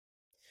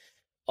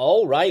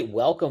All right,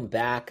 welcome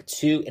back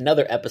to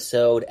another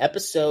episode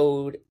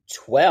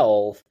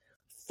 12,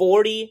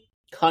 40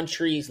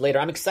 countries later.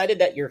 I'm excited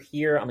that you're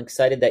here. I'm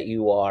excited that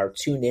you are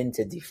tuned in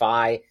to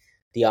Defy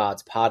the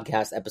Odds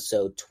podcast,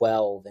 episode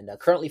 12. And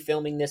currently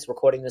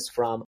recording this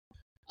from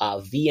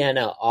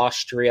Vienna,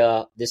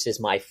 Austria. This is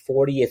my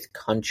 40th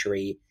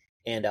country.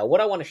 And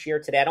what I want to share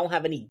today, I don't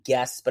have any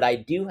guests, but I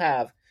do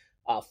have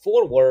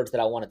 4 words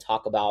that I want to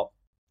talk about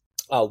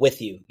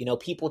with you. You know,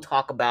 people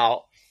talk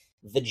about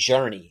the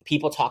journey.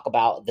 People talk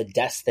about the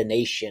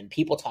destination.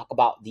 People talk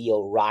about the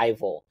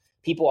arrival.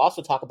 People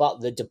also talk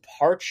about the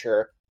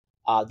departure.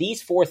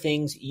 These 4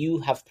 things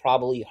you have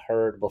probably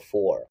heard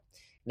before.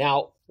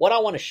 Now, what I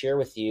want to share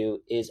with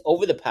you is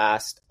over the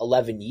past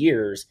 11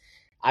 years,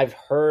 I've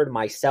heard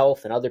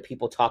myself and other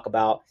people talk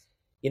about,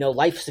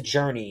 life's a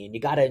journey and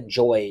you got to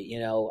enjoy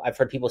it. I've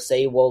heard people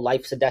say, well,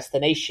 life's a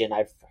destination.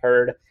 I've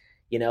heard,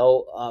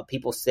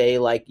 people say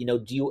like,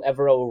 do you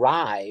ever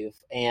arrive?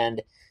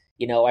 And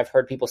I've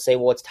heard people say,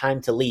 well, it's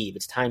time to leave.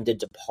 It's time to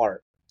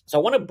depart. So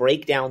I want to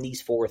break down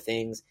these 4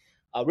 things,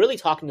 really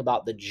talking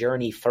about the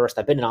journey first.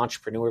 I've been an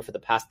entrepreneur for the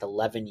past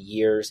 11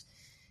 years,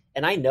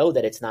 and I know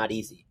that it's not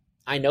easy.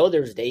 I know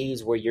there's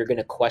days where you're going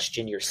to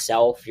question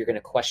yourself. You're going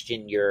to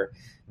question your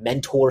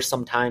mentor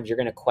sometimes. You're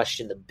going to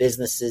question the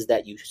businesses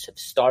that you have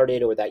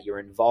started or that you're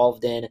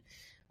involved in.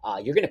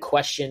 You're going to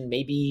question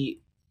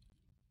maybe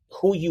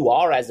who you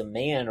are as a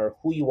man or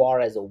who you are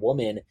as a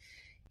woman.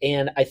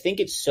 And I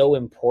think it's so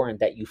important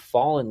that you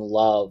fall in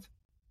love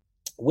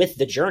with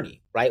the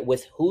journey, right?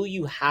 With who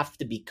you have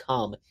to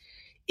become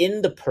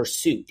in the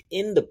pursuit,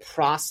 in the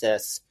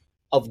process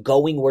of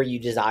going where you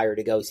desire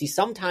to go. See,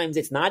 sometimes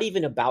it's not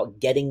even about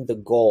getting the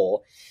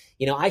goal.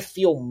 I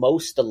feel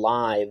most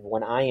alive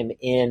when I am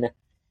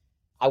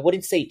I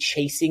wouldn't say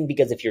chasing,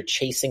 because if you're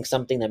chasing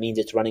something, that means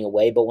it's running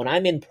away. But when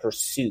I'm in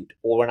pursuit,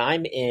 or when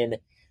I'm in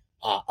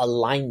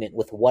alignment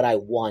with what I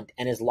want.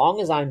 And as long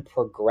as I'm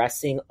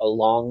progressing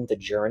along the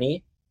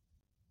journey,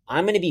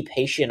 I'm going to be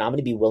patient. I'm going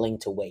to be willing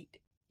to wait.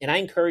 And I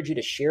encourage you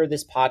to share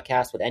this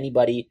podcast with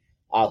anybody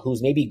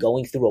who's maybe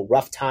going through a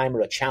rough time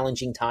or a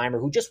challenging time, or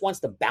who just wants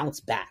to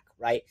bounce back,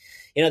 right?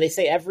 They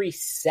say every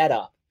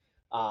setup,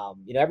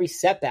 every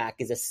setback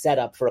is a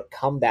setup for a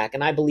comeback.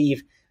 And I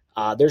believe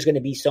there's going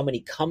to be so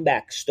many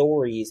comeback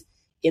stories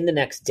in the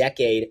next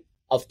decade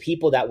of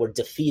people that were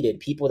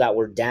defeated, people that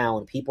were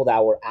down, people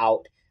that were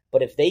out.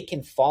 But if they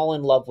can fall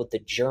in love with the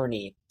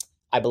journey,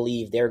 I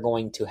believe they're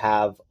going to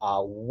have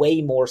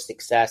way more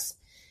success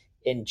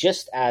in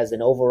just as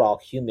an overall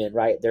human,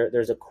 right?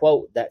 There's a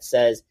quote that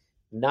says,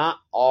 not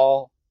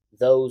all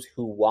those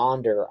who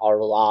wander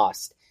are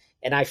lost.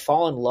 And I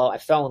fell in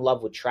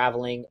love with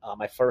traveling.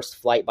 My first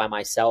flight by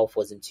myself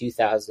was in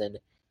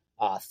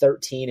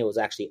 2013. It was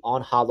actually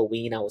on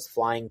Halloween. I was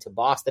flying to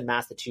Boston,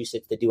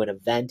 Massachusetts to do an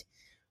event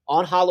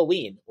on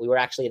Halloween. We were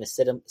actually in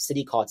a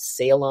city called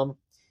Salem,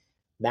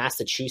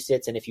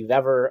 Massachusetts. And if you've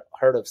ever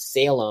heard of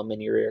Salem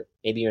and you're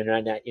in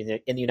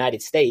the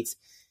United States,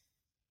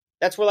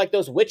 that's where like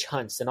those witch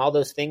hunts and all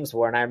those things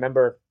were. And I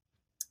remember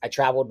I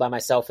traveled by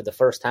myself for the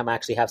first time. I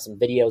actually have some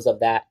videos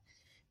of that.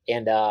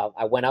 And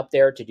I went up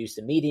there to do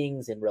some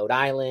meetings in Rhode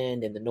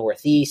Island, in the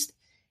Northeast.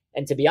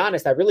 And to be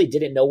honest, I really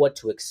didn't know what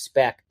to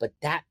expect. But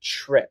that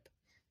trip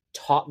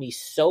taught me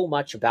so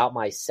much about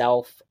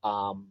myself.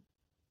 I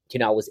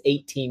was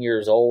 18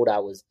 years old. I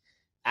was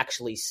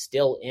actually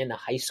still in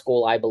high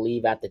school, I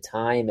believe, at the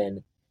time.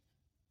 And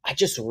I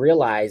just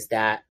realized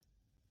that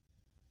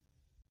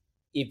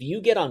if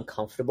you get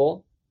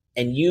uncomfortable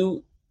and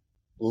you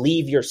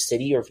leave your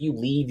city, or if you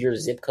leave your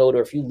zip code,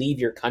 or if you leave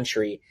your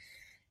country,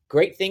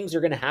 great things are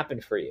going to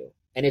happen for you.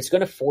 And it's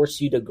going to force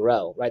you to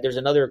grow, right? There's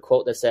another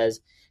quote that says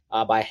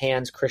by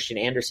Hans Christian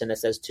Andersen that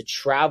says, to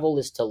travel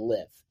is to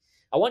live.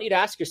 I want you to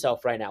ask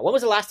yourself right now, when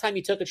was the last time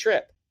you took a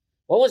trip?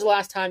 When was the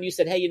last time you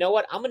said, hey, you know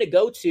what? I'm going to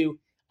go to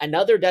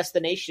another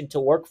destination to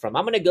work from.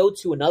 I'm going to go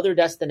to another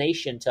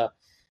destination to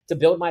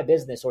build my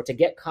business or to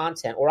get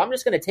content, or I'm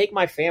just going to take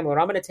my family, or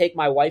I'm going to take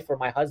my wife or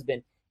my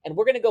husband, and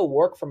we're going to go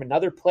work from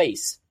another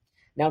place.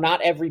 Now,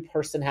 not every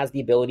person has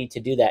the ability to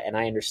do that, and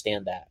I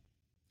understand that.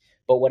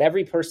 But what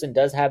every person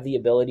does have the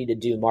ability to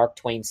do, Mark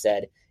Twain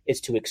said,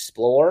 is to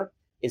explore,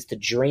 is to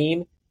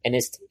dream, and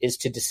is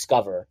to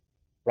discover,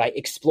 right?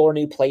 Explore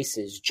new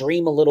places,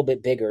 dream a little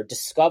bit bigger,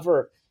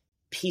 discover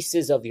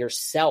pieces of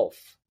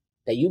yourself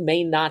that you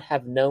may not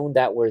have known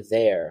that were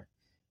there.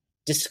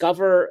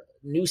 Discover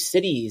new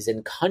cities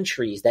and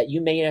countries that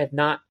you may have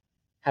not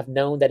have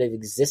known that have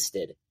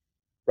existed,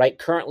 right?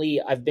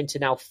 Currently, I've been to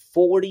now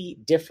 40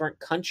 different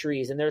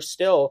countries, and there's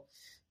still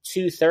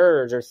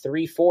 2/3 or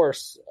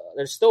 3/4.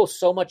 There's still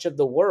so much of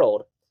the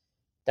world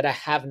that I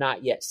have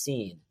not yet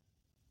seen.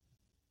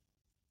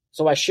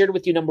 So I shared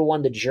with you, number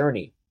one, the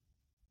journey.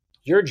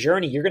 Your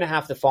journey, you're going to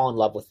have to fall in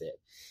love with it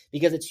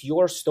because it's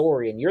your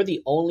story, and you're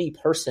the only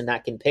person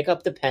that can pick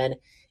up the pen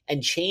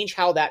and change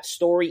how that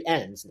story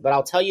ends. But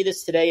I'll tell you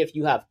this today, if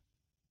you have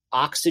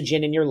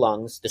oxygen in your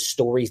lungs, the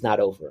story's not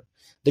over.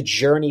 The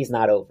journey's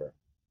not over.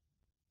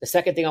 The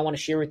second thing I want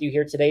to share with you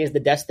here today is the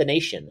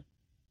destination.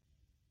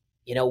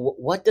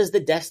 What does the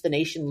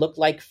destination look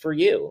like for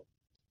you?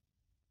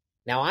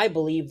 Now, I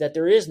believe that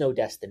there is no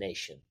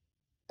destination.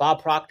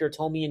 Bob Proctor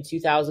told me in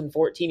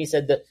 2014, he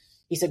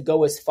said,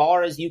 go as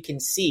far as you can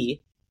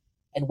see.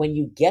 And when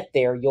you get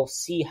there, you'll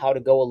see how to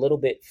go a little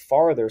bit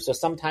farther. So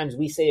sometimes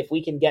we say if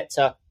we can get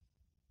to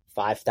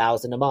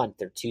 5,000 a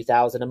month or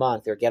 2,000 a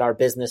month, or get our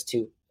business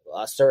to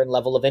a certain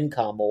level of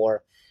income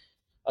or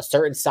a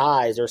certain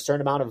size or a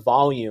certain amount of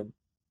volume,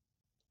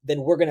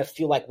 then we're going to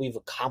feel like we've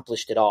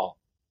accomplished it all.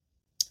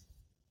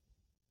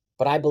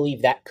 But I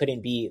believe that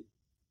couldn't be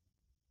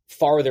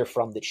farther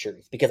from the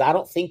truth, because I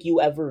don't think you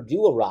ever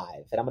do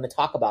arrive. And I'm going to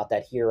talk about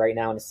that here right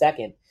now in a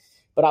second.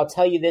 But I'll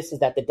tell you this, is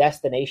that the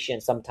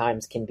destination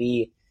sometimes can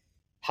be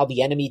how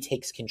the enemy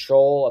takes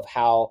control of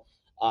how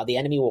the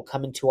enemy will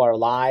come into our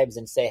lives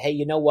and say, hey,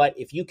 you know what?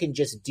 If you can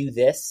just do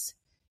this,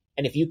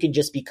 and if you can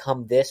just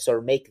become this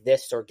or make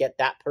this or get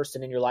that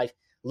person in your life,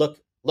 look,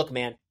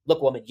 man,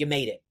 look, woman, you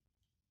made it.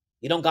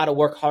 You don't got to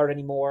work hard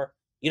anymore.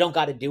 You don't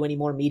got to do any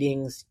more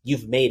meetings.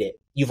 You've made it.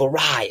 You've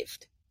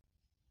arrived.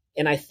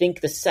 And I think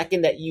the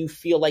second that you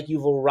feel like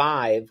you've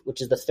arrived,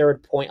 which is the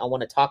third point I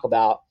want to talk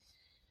about,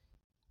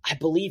 I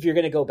believe you're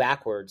going to go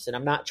backwards. And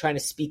I'm not trying to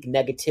speak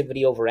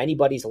negativity over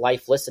anybody's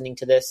life listening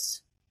to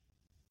this.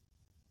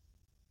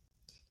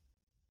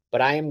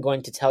 But I am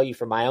going to tell you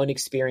from my own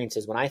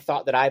experiences, when I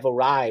thought that I've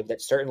arrived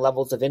at certain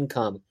levels of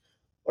income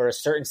or a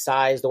certain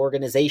sized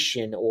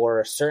organization or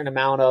a certain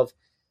amount of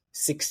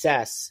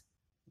success,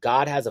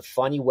 God has a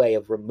funny way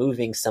of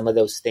removing some of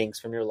those things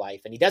from your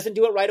life. And he doesn't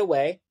do it right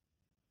away.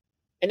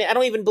 And I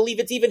don't even believe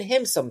it's even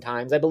him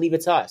sometimes. I believe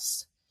it's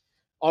us.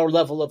 Our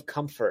level of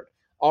comfort,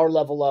 our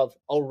level of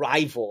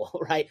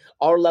arrival, right?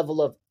 Our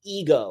level of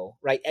ego,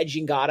 right?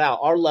 Edging God out,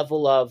 our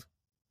level of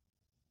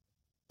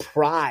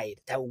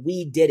pride that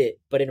we did it.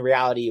 But in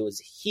reality, it was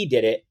he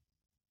did it,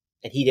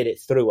 and he did it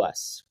through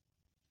us.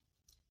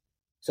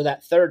 So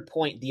that third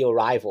point, the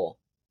arrival.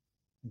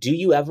 Do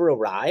you ever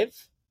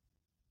arrive?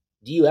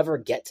 Do you ever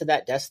get to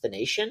that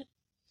destination?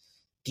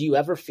 Do you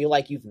ever feel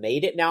like you've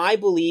made it? Now, I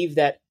believe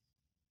that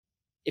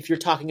if you're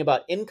talking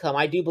about income,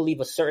 I do believe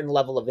a certain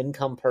level of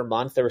income per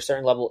month or a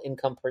certain level of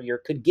income per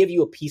year could give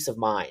you a peace of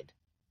mind.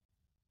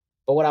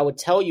 But what I would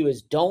tell you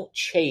is don't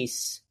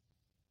chase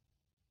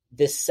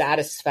this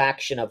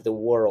satisfaction of the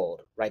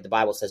world, right? The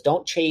Bible says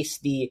don't chase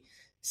the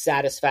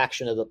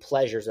satisfaction of the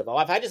pleasures of,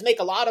 if I just make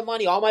a lot of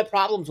money, all my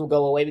problems will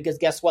go away, because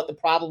guess what? The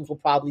problems will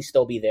probably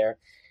still be there.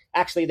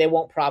 Actually, they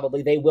won't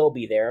probably, they will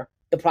be there.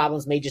 The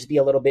problems may just be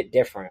a little bit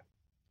different.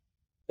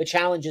 The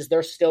challenges,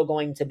 they're still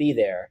going to be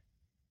there.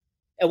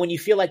 And when you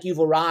feel like you've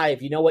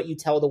arrived, you know what you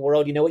tell the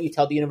world, you know what you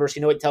tell the universe,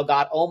 you know what you tell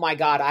God, oh my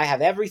God, I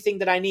have everything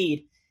that I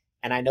need,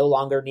 and I no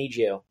longer need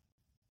you.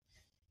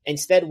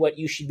 Instead, what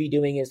you should be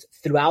doing is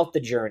throughout the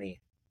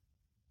journey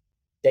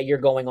that you're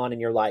going on in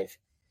your life,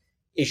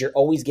 is you're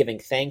always giving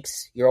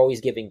thanks, you're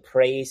always giving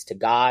praise to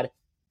God,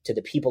 to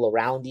the people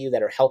around you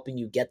that are helping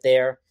you get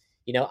there.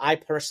 I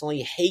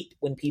personally hate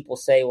when people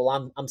say,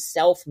 well, I'm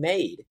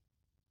self-made.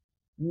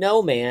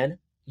 No, man,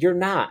 you're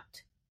not.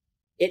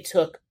 It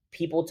took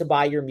people to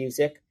buy your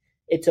music.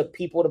 It took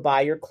people to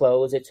buy your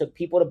clothes. It took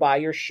people to buy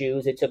your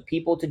shoes. It took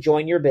people to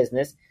join your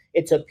business.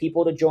 It took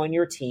people to join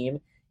your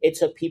team. It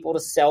took people to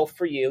sell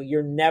for you.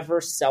 You're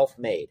never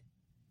self-made.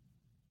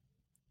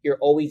 You're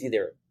always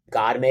either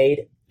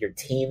God-made, your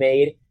team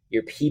made,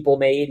 your people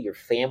made, your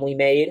family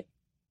made,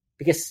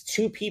 because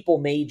two people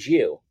made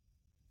you.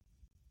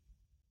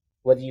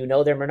 Whether you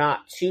know them or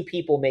not, two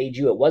people made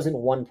you. It wasn't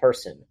one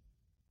person.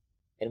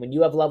 And when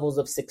you have levels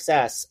of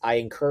success, I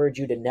encourage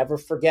you to never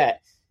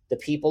forget the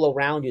people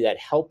around you that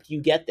helped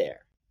you get there.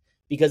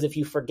 Because if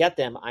you forget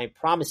them, I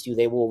promise you,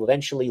 they will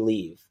eventually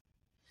leave.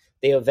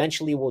 They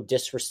eventually will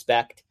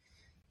disrespect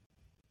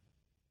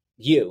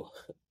you,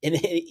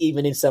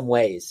 even in some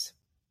ways.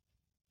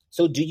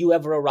 So do you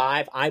ever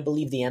arrive? I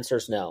believe the answer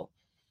is no.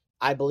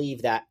 I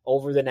believe that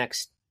over the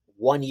next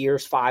 1 year,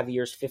 5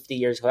 years, 50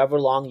 years, however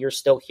long you're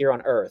still here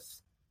on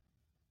earth,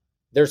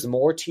 there's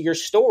more to your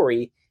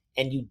story,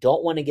 and you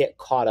don't want to get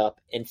caught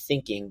up in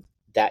thinking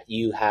that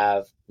you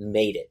have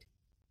made it,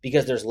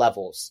 because there's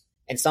levels.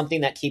 And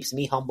something that keeps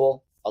me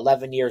humble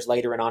 11 years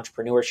later in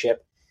entrepreneurship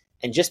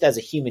and just as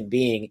a human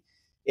being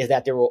is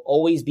that there will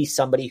always be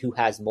somebody who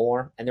has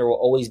more, and there will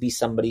always be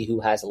somebody who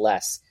has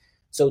less.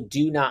 So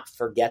do not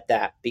forget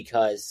that,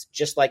 because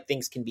just like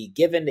things can be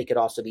given, they could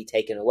also be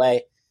taken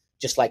away.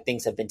 Just like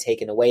things have been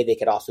taken away, they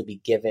could also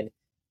be given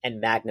and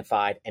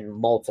magnified and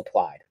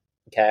multiplied.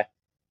 Okay?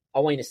 I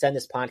want you to send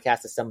this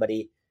podcast to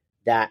somebody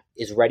that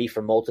is ready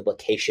for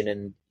multiplication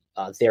in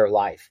their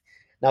life.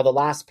 Now, the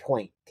last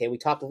point, okay, we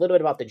talked a little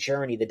bit about the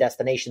journey, the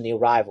destination, the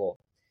arrival.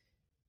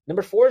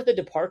 Number 4 is the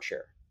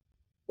departure.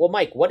 Well,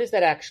 Mike, what does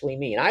that actually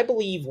mean? I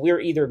believe we're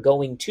either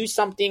going to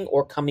something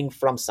or coming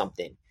from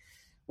something.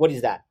 What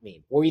does that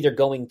mean? We're either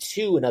going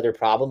to another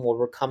problem or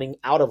we're coming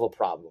out of a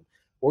problem.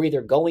 We're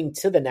either going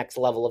to the next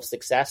level of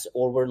success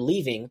or we're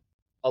leaving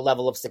a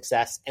level of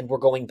success and we're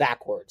going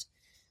backwards.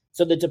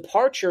 So the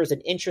departure is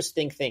an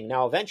interesting thing.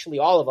 Now, eventually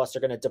all of us are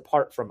going to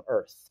depart from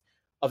Earth.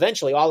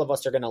 Eventually all of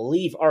us are going to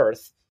leave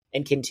Earth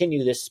and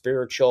continue this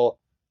spiritual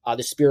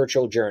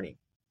journey.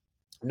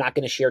 I'm not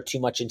going to share too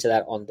much into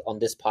that on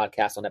this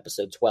podcast on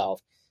episode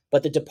 12,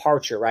 but the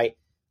departure, right?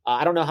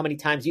 I don't know how many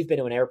times you've been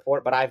to an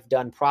airport, but I've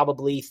done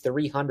probably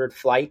 300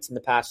 flights in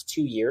the past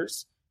 2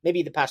 years,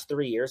 maybe the past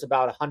 3 years,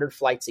 about 100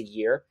 flights a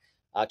year,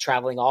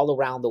 traveling all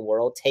around the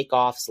world,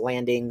 takeoffs,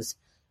 landings.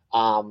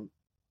 And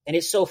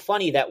it's so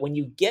funny that when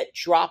you get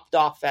dropped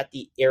off at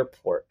the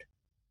airport,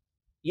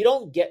 you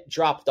don't get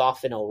dropped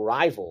off in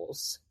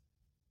arrivals.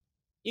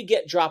 You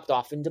get dropped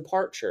off in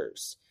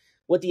departures,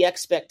 with the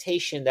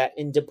expectation that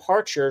in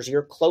departures,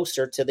 you're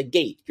closer to the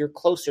gate, you're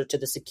closer to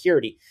the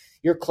security,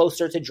 you're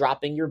closer to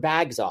dropping your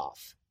bags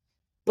off.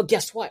 But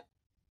guess what?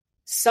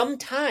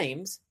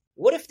 Sometimes,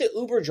 what if the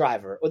Uber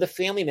driver or the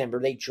family member,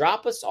 they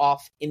drop us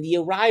off in the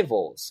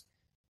arrivals?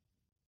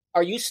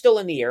 Are you still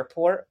in the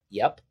airport?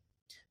 Yep.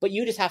 But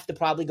you just have to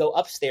probably go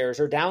upstairs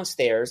or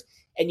downstairs,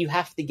 and you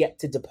have to get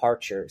to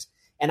departures.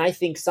 And I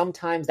think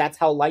sometimes that's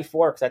how life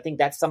works. I think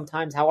that's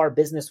sometimes how our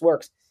business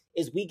works,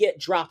 is we get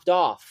dropped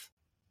off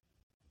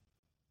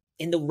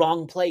in the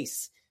wrong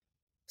place.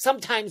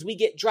 Sometimes we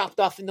get dropped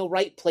off in the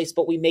right place,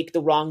 but we make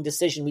the wrong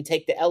decision. We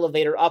take the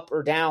elevator up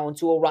or down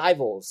to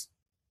arrivals,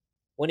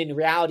 when in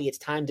reality, it's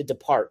time to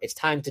depart. It's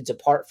time to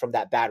depart from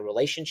that bad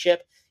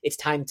relationship. It's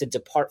time to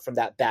depart from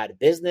that bad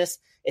business.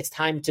 It's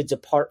time to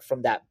depart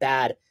from that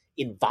bad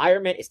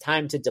environment. It's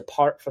time to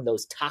depart from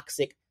those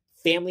toxic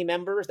family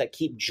members that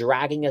keep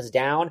dragging us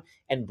down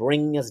and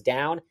bringing us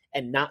down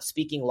and not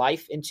speaking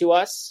life into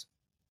us.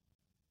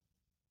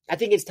 I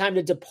think it's time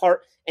to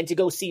depart and to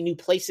go see new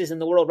places in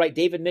the world, right?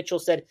 David Mitchell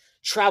said,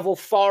 travel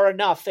far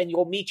enough and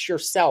you'll meet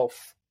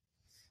yourself.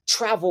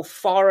 Travel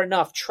far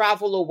enough.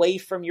 Travel away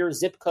from your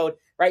zip code,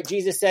 right?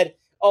 Jesus said,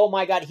 oh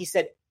my God, he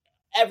said,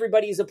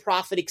 everybody's a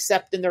prophet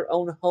except in their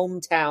own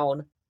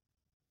hometown.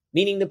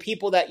 Meaning the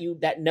people that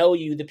know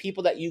you, the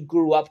people that you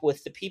grew up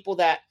with, the people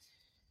that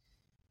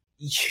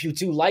you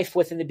do life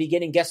with in the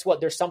beginning. Guess what?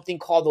 There's something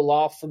called the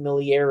law of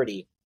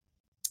familiarity.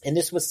 And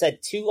this was said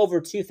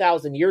over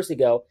 2,000 years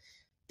ago,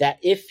 that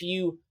if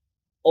you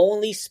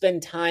only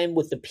spend time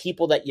with the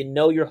people that you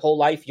know your whole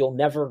life, you'll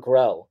never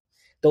grow.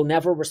 They'll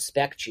never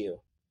respect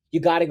you. You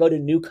got to go to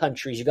new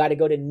countries. You got to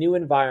go to new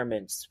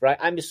environments, right?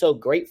 I'm just so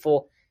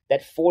grateful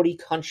that 40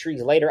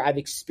 countries later, I've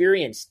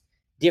experienced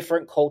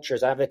different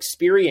cultures. I've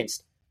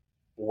experienced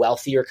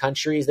wealthier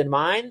countries than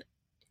mine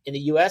in the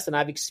U.S., and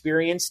I've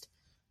experienced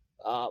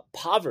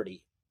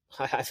poverty.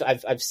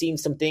 I've seen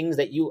some things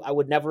that I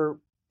would never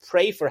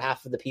pray for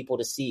half of the people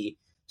to see.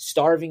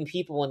 Starving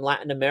people in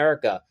Latin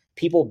America,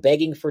 people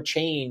begging for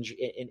change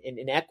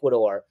in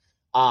Ecuador.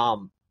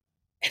 And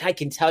I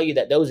can tell you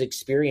that those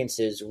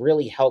experiences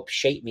really help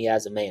shape me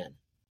as a man.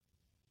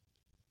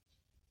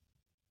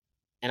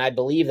 And I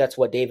believe that's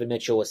what David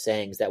Mitchell was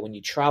saying, is that when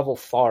you travel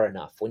far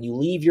enough, when you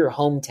leave your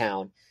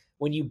hometown,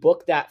 when you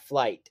book that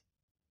flight,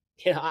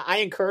 I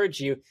encourage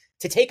you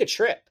to take a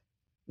trip.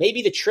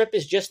 Maybe the trip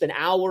is just an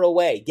hour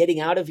away, getting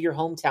out of your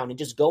hometown and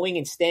just going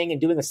and staying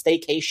and doing a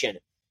staycation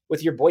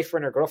with your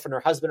boyfriend or girlfriend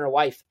or husband or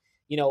wife.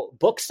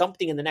 Book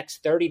something in the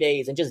next 30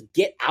 days and just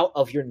get out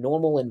of your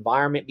normal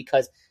environment,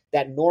 because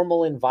that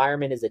normal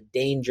environment is a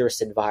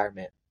dangerous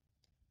environment.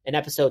 In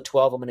episode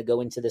 12, I'm going to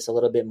go into this a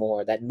little bit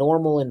more. That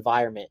normal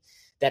environment,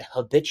 that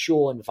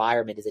habitual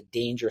environment is a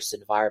dangerous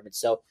environment.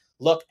 So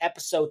look,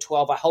 episode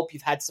 12, I hope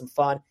you've had some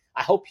fun.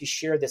 I hope you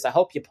share this. I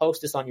hope you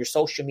post this on your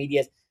social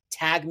medias.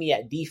 Tag me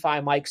at DeFi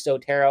Mike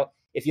Sotero.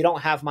 If you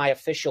don't have my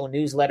official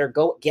newsletter,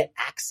 go get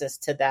access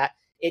to that.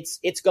 It's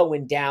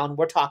going down.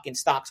 We're talking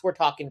stocks. We're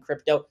talking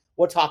crypto.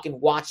 We're talking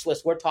watch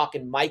lists. We're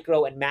talking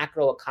micro and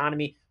macro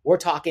economy. We're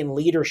talking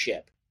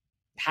leadership.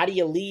 How do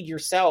you lead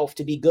yourself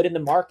to be good in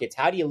the markets?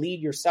 How do you lead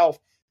yourself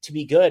to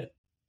be good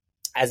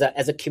as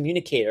a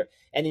communicator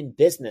and in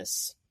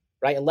business,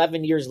 right?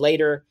 11 years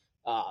later,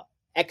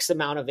 X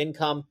amount of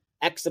income,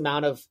 X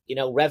amount of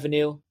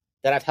revenue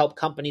that I've helped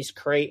companies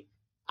create.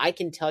 I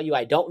can tell you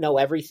I don't know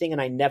everything,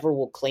 and I never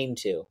will claim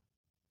to.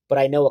 But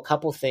I know a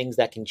couple things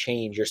that can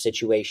change your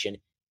situation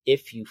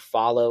if you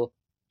follow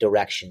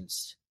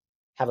directions.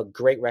 Have a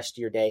great rest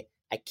of your day.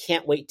 I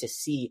can't wait to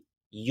see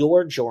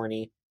your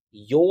journey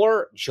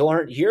over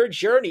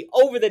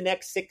the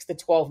next 6 to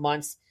 12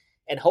 months.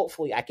 And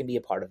hopefully I can be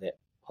a part of it.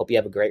 Hope you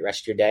have a great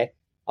rest of your day.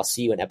 I'll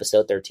see you in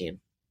episode 13.